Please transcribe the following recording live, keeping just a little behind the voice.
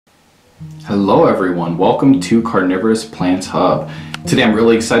Hello everyone, welcome to Carnivorous Plants Hub. Today I'm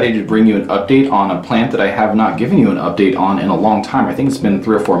really excited to bring you an update on a plant that I have not given you an update on in a long time. I think it's been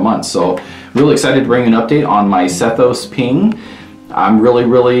 3 or 4 months, so really excited to bring an update on my Sethos ping. I'm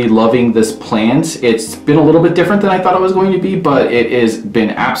really loving this plant. It's been a little bit different than I thought it was going to be, but it has been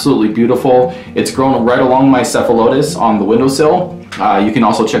absolutely beautiful. It's grown right along my cephalotus on the windowsill. You can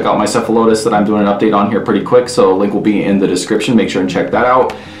also check out my cephalotus that I'm doing an update on here pretty quick, so a link will be in the description. Make sure and check that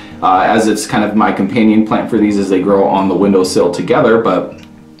out. As it's kind of my companion plant for these as they grow on the windowsill together. But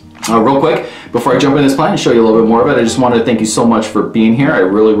real quick, before I jump in this plant and show you a little bit more of it, I just wanted to thank you so much for being here. I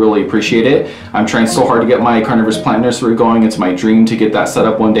really appreciate it. I'm trying so hard to get my carnivorous plant nursery going. It's my dream to get that set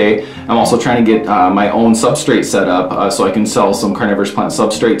up one day. I'm also trying to get my own substrate set up so I can sell some carnivorous plant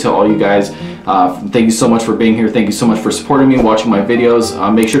substrate to all you guys. Thank you so much for being here. Thank you so much for supporting me, watching my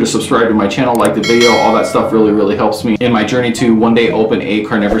videos. Make sure to subscribe to my channel, like the video. All that stuff really helps me in my journey to one day open a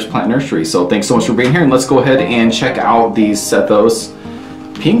carnivorous plant nursery. So thanks so much for being here, and let's go ahead and check out these Sethos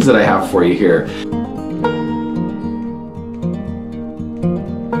pings that I have for you here.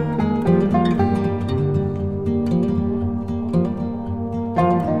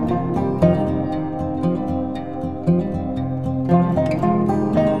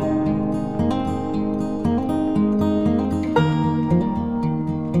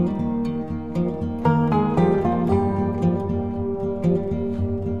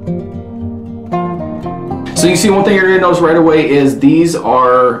 So you see, one thing you're going to notice right away is these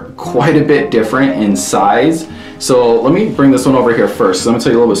are quite a bit different in size. So let me bring this one over here first. So I'm going to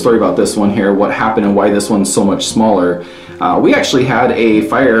tell you a little bit of story about this one here, what happened and why this one's so much smaller. We actually had a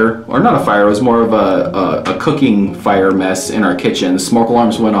fire, or not a fire, it was more of a cooking fire mess in our kitchen. The smoke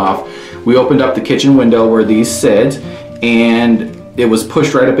alarms went off. We opened up the kitchen window where these sit, and it was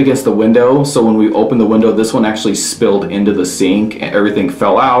pushed right up against the window. So when we opened the window, this one actually spilled into the sink and everything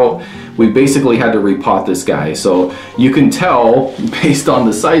fell out. We basically had to repot this guy. So you can tell based on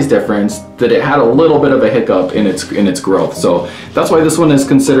the size difference that it had a little bit of a hiccup in its growth. So that's why this one is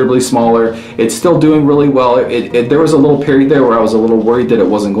considerably smaller. It's still doing really well. There was a little period there where I was a little worried that it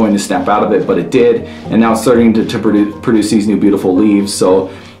wasn't going to snap out of it, but it did. And now it's starting to produce these new beautiful leaves.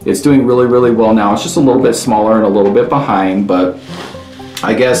 So it's doing really well now. It's just a little bit smaller and a little bit behind, but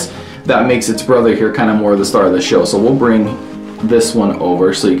I guess that makes its brother here kind of more the star of the show. So we'll bring this one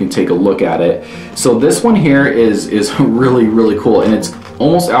over so you can take a look at it. So this one here is really cool, and it's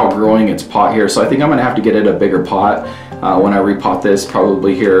almost outgrowing its pot here. So I think I'm gonna have to get it a bigger pot when I repot this,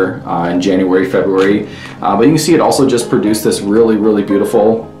 probably here in January, February. But you can see it also just produced this really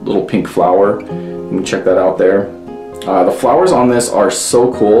beautiful little pink flower. You can check that out there. The flowers on this are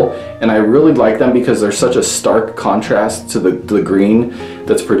so cool, and I really like them because they're such a stark contrast to the green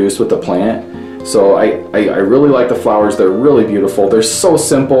that's produced with the plant. So I really like the flowers. They're really beautiful. They're so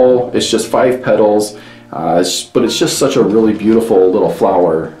simple. It's just 5 petals, but it's just such a really beautiful little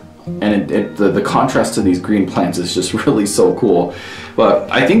flower. And the contrast to these green plants is just really so cool.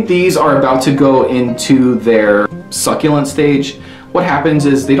 But I think these are about to go into their succulent stage. What happens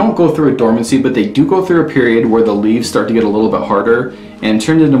is they don't go through a dormancy, but they do go through a period where the leaves start to get a little bit harder and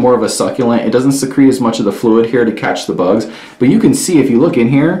turn into more of a succulent. It doesn't secrete as much of the fluid here to catch the bugs. But you can see, if you look in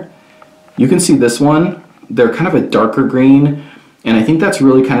here, you can see this one, they're kind of a darker green, and I think that's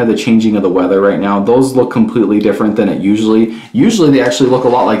really kind of the changing of the weather right now. Those look completely different than it usually they actually look a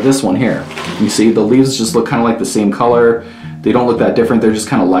lot like this one here. You see, the leaves just look kind of like the same color. They don't look that different, they're just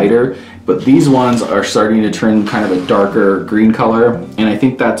kind of lighter. But these ones are starting to turn kind of a darker green color, and I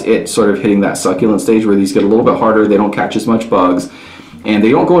think that's it sort of hitting that succulent stage where these get a little bit harder, they don't catch as much bugs, and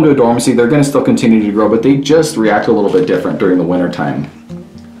they don't go into a dormancy. They're going to still continue to grow, but they just react a little bit different during the winter time.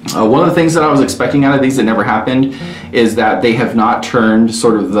 One of the things that I was expecting out of these that never happened is that they have not turned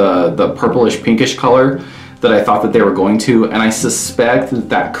sort of the purplish pinkish color that I thought that they were going to, and I suspect that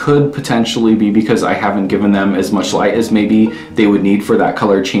that could potentially be because I haven't given them as much light as maybe they would need for that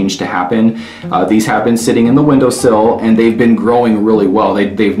color change to happen. These have been sitting in the windowsill, and they've been growing really well.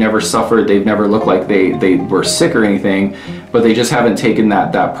 They've never suffered, they've never looked like they were sick or anything, but they just haven't taken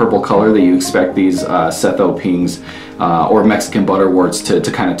that purple color that you expect these Sethos pings or Mexican butterworts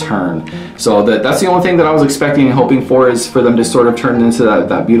to kind of turn. So that's the only thing that I was expecting and hoping for, is for them to sort of turn into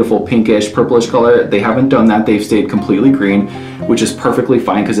that beautiful pinkish, purplish color. They haven't done that. They've stayed completely green, which is perfectly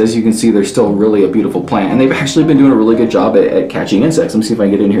fine, because as you can see, they're still really a beautiful plant, and they've actually been doing a really good job at catching insects. Let me see if I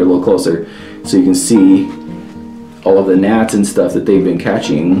can get in here a little closer so you can see all of the gnats and stuff that they've been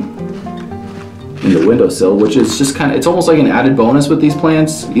catching in the windowsill, which is just kind of, it's almost like an added bonus with these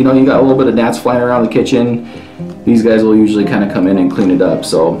plants. You know, you got a little bit of gnats flying around the kitchen. These guys will usually kind of come in and clean it up.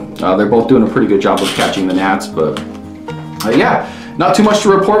 So they're both doing a pretty good job of catching the gnats. But yeah, not too much to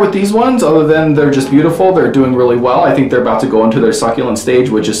report with these ones other than they're just beautiful. They're doing really well. I think they're about to go into their succulent stage,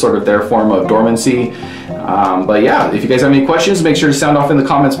 which is sort of their form of dormancy. But yeah, if you guys have any questions, make sure to sound off in the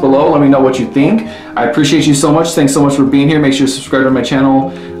comments below. Let me know what you think. I appreciate you so much. Thanks so much for being here. Make sure to subscribe to my channel.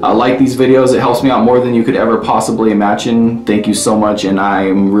 Like these videos. It helps me out more than you could ever possibly imagine. Thank you so much, and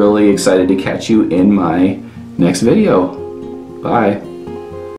I'm really excited to catch you in my next video. Bye.